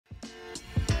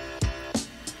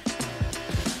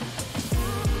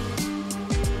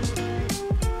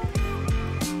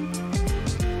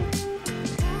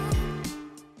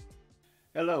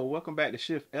Hello, welcome back to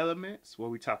Shift Elements, where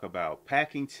we talk about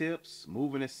packing tips,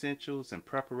 moving essentials, and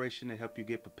preparation to help you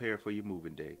get prepared for your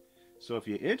moving day. So if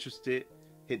you're interested,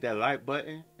 hit that like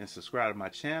button and subscribe to my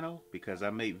channel because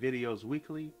I make videos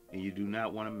weekly and you do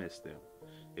not want to miss them.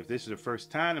 If this is the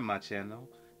first time in my channel,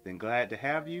 then glad to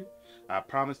have you. I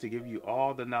promise to give you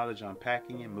all the knowledge on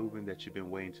packing and moving that you've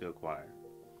been waiting to acquire.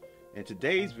 In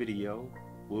today's video,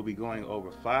 we'll be going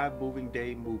over 5 moving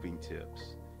day moving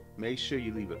tips. Make sure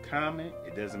you leave a comment.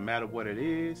 It doesn't matter what it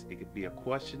is. It could be a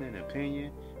question, an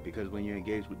opinion, because when you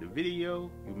engage with the video,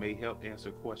 you may help answer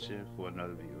a question for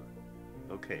another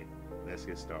viewer. Okay, let's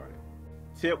get started.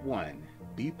 Tip 1.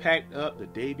 Be packed up the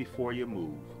day before your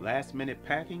move. Last minute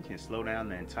packing can slow down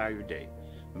the entire day.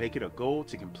 Make it a goal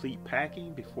to complete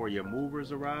packing before your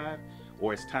movers arrive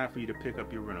or it's time for you to pick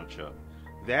up your rental truck.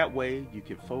 That way you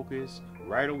can focus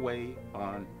right away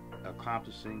on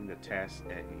accomplishing the task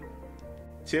at hand.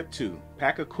 Tip 2.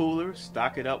 Pack a cooler,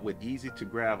 stock it up with easy to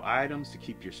grab items to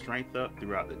keep your strength up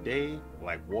throughout the day,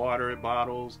 like water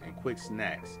bottles and quick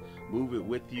snacks. Move it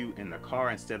with you in the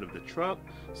car instead of the truck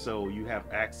so you have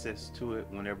access to it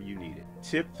whenever you need it.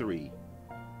 Tip 3.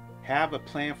 Have a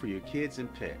plan for your kids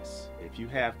and pets. If you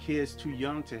have kids too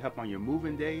young to help on your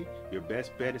moving day, your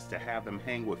best bet is to have them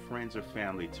hang with friends or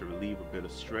family to relieve a bit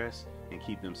of stress and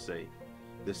keep them safe.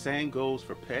 The same goes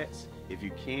for pets. If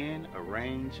you can,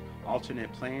 arrange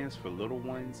alternate plans for little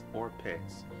ones or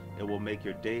pets. It will make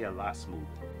your day a lot smoother.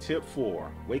 Tip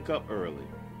 4. Wake up early.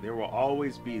 There will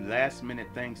always be last minute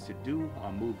things to do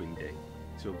on moving day.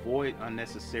 To avoid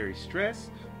unnecessary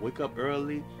stress, wake up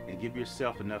early and give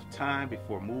yourself enough time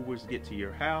before movers get to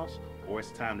your house or it's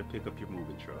time to pick up your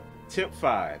moving truck. Tip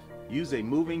 5. Use a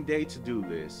moving day to-do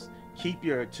list. Keep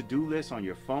your to-do list on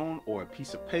your phone or a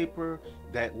piece of paper.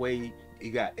 That way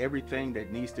you got everything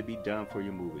that needs to be done for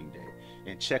your moving day.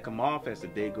 And check them off as the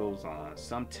day goes on.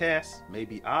 Some tasks may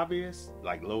be obvious,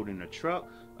 like loading a truck.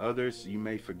 Others you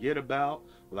may forget about,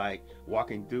 like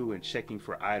walking through and checking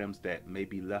for items that may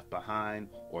be left behind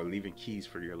or leaving keys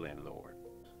for your landlord.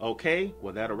 Okay,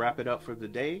 well that'll wrap it up for the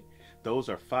day. Those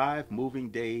are 5 moving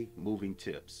day moving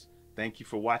tips. Thank you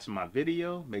for watching my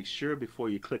video. Make sure before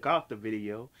you click off the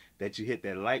video that you hit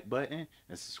that like button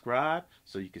and subscribe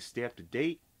so you can stay up to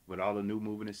date with all the new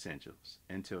moving essentials.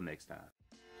 Until next time.